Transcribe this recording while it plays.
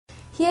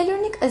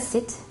Hyaluronik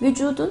asit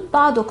vücudun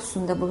bağ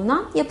dokusunda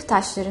bulunan yapı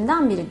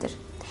taşlarından biridir.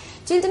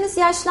 Cildimiz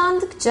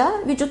yaşlandıkça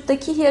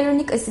vücuttaki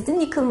hyaluronik asidin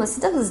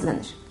yıkılması da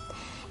hızlanır.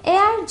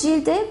 Eğer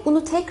cilde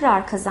bunu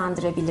tekrar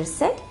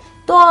kazandırabilirsek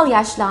doğal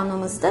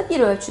yaşlanmamızı da bir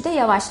ölçüde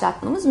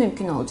yavaşlatmamız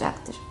mümkün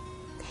olacaktır.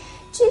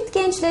 Cilt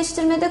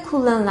gençleştirmede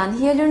kullanılan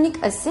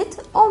hyaluronik asit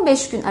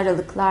 15 gün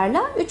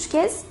aralıklarla 3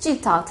 kez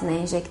cilt altına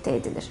enjekte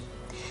edilir.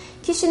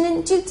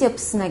 Kişinin cilt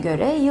yapısına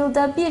göre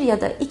yılda 1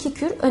 ya da 2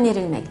 kür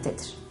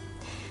önerilmektedir.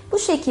 Bu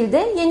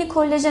şekilde yeni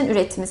kolajen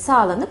üretimi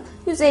sağlanıp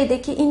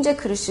yüzeydeki ince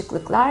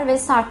kırışıklıklar ve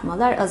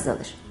sarkmalar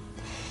azalır.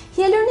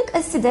 Hyaluronik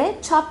aside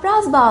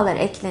çapraz bağlar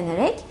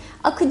eklenerek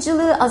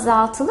akıcılığı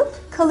azaltılıp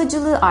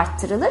kalıcılığı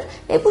arttırılır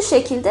ve bu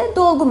şekilde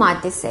dolgu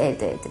maddesi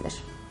elde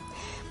edilir.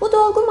 Bu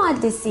dolgu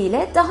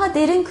maddesiyle daha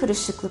derin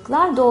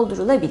kırışıklıklar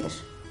doldurulabilir.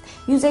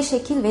 Yüze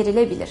şekil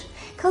verilebilir.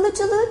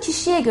 Kalıcılığı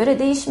kişiye göre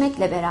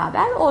değişmekle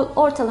beraber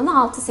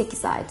ortalama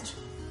 6-8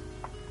 aydır.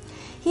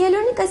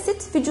 Hyaluronik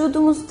asit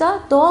vücudumuzda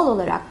doğal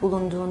olarak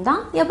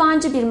bulunduğundan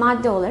yabancı bir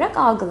madde olarak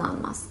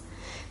algılanmaz.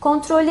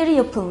 Kontrolleri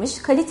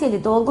yapılmış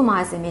kaliteli dolgu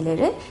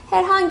malzemeleri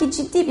herhangi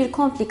ciddi bir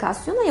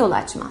komplikasyona yol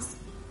açmaz.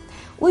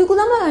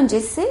 Uygulama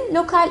öncesi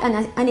lokal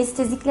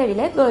anestezikler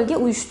ile bölge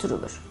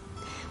uyuşturulur.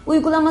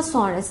 Uygulama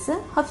sonrası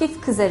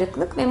hafif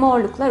kızarıklık ve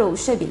morluklar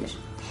oluşabilir.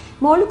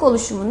 Morluk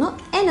oluşumunu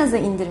en aza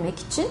indirmek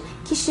için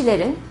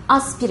kişilerin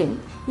aspirin,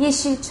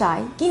 yeşil çay,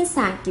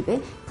 ginseng gibi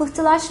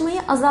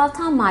pıhtılaşmayı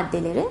azaltan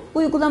maddeleri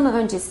uygulama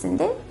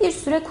öncesinde bir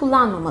süre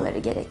kullanmamaları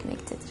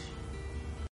gerekmektedir.